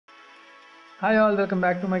Hi all, welcome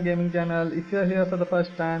back to my gaming channel. If you are here for the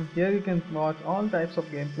first time, here you can watch all types of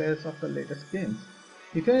gameplays of the latest games.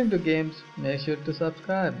 If you are into games, make sure to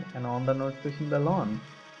subscribe and on the notification bell on.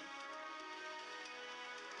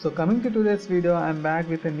 So coming to today's video, I am back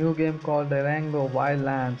with a new game called Durango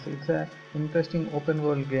Wildlands. It's an interesting open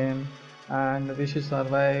world game and we should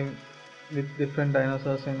survive with different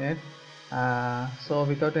dinosaurs in it. So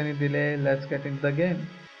without any delay, let's get into the game.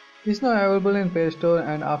 It's now available in Play Store,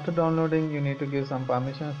 and after downloading you need to give some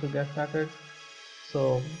permissions to get started.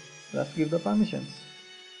 So let's give the permissions.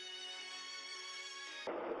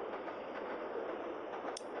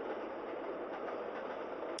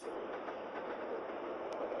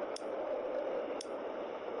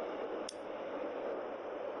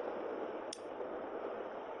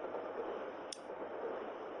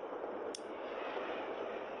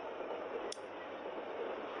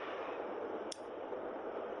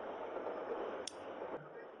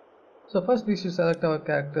 So first we should select our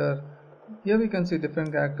character. Here we can see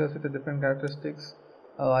different characters with the different characteristics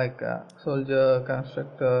like soldier,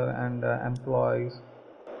 constructor and employees.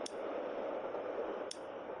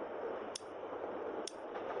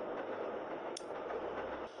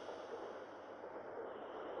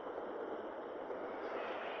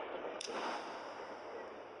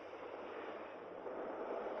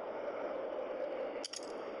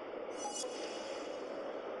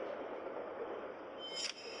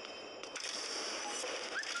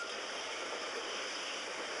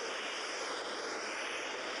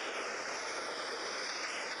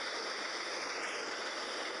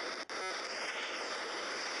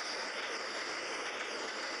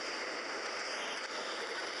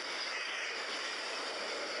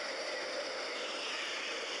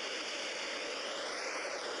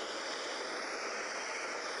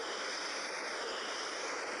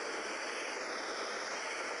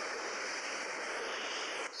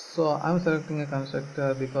 So I'm selecting a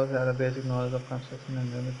constructor because I have a basic knowledge of construction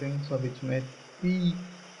and everything, so which may be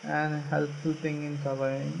an helpful thing in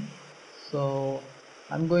surviving. So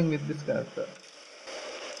I'm going with this character.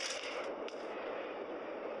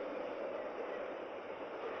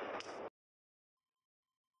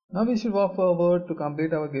 Now we should walk forward to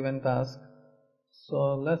complete our given task.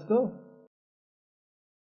 So let's go.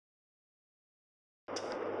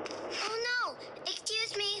 Oh no!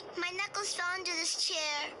 Excuse me, my knuckles fell into this chair.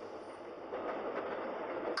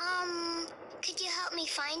 Could you help me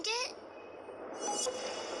find it?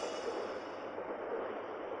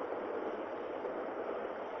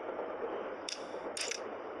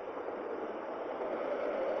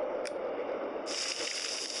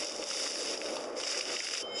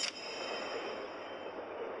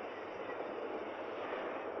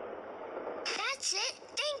 That's it.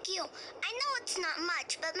 Thank you. I know it's not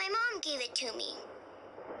much, but my mom gave it to me.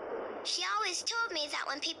 She always told me that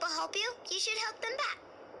when people help you, you should help them back.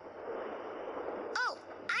 Oh,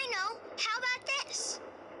 I know. How about this?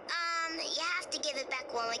 You have to give it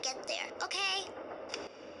back when we get there, okay?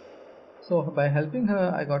 So by helping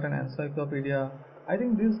her, I got an encyclopedia. I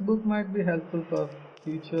think this book might be helpful for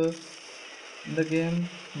future in the game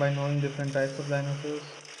by knowing different types of dinosaurs.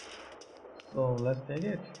 So let's take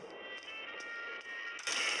it.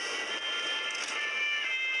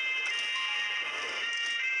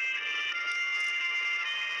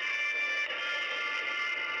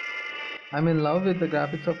 I'm in love with the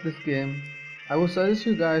graphics of this game. I would suggest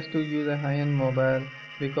you guys to use a high-end mobile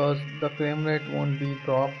because the frame rate won't be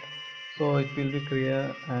dropped, so it will be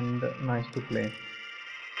clear and nice to play.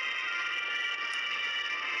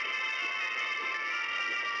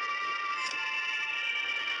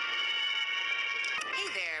 Hey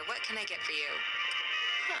there, what can I get for you?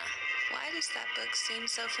 Huh, why does that book seem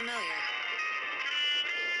so familiar?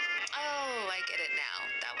 Oh, I get it now.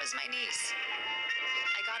 That was my niece.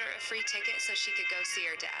 I got her a free ticket so she could go see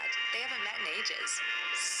her dad. They haven't met in ages.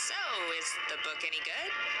 So, is the book any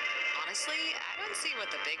good? Honestly, I don't see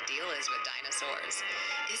what the big deal is with dinosaurs.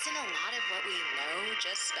 Isn't a lot of what we know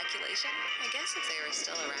just speculation? I guess if they were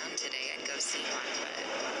still around today, I'd go see one, but...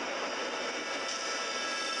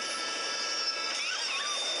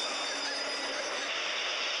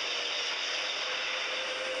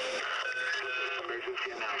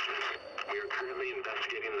 Emergency announcement. We are currently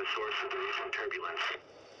investigating the source of the recent turbulence.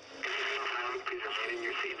 In the meantime, please remain in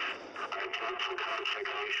your seats. Our attendants will come and check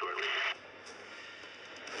on you shortly.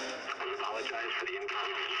 We apologize for the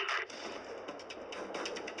inconvenience.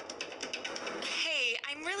 Hey,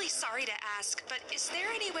 I'm really sorry to ask, but is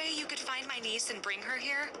there any way you could find my niece and bring her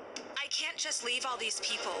here? I can't just leave all these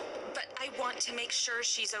people, but I want to make sure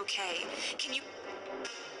she's okay. Can you...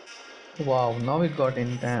 Wow, now it got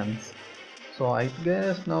intense. So I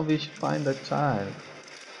guess now we should find the child.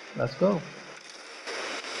 Let's go.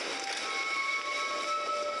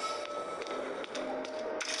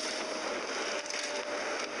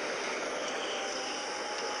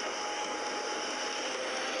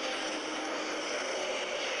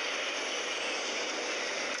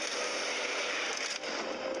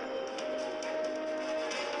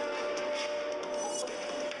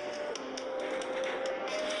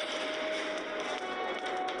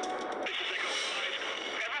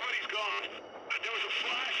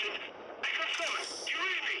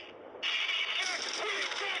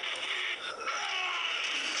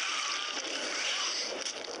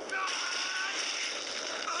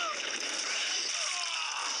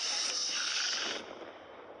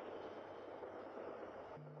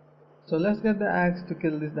 So let's get the axe to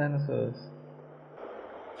kill these dinosaurs.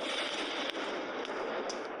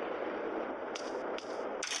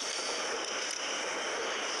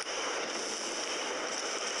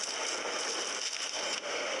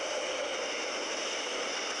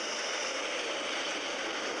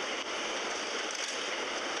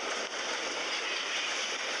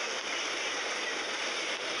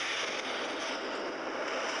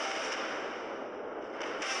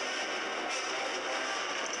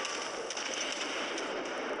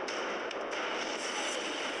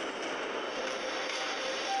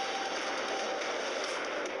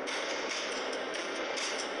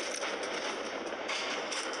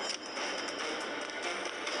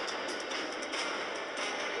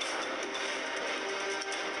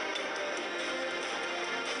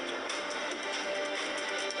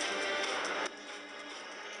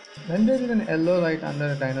 When there is an yellow light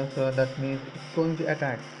under a dinosaur, that means it's going to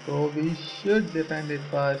attack. So we should defend it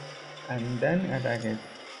first and then attack it,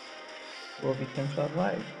 so we can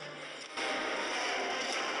survive.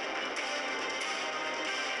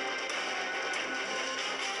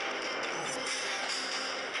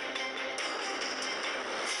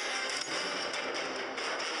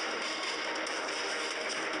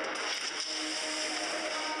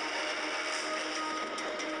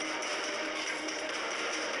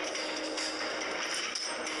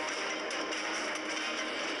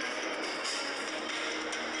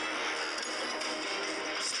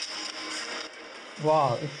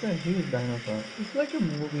 Wow, it's a huge dinosaur. It's like a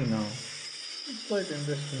movie now. It's quite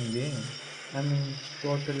interesting game. I mean,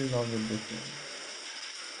 totally love with this game.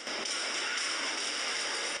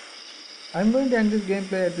 I'm going to end this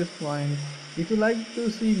gameplay at this point. If you like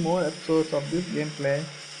to see more episodes of this gameplay,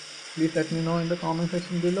 please let me know in the comment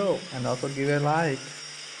section below and also give a like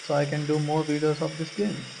so I can do more videos of this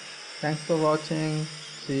game. Thanks for watching.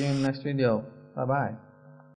 See you in next video. Bye bye.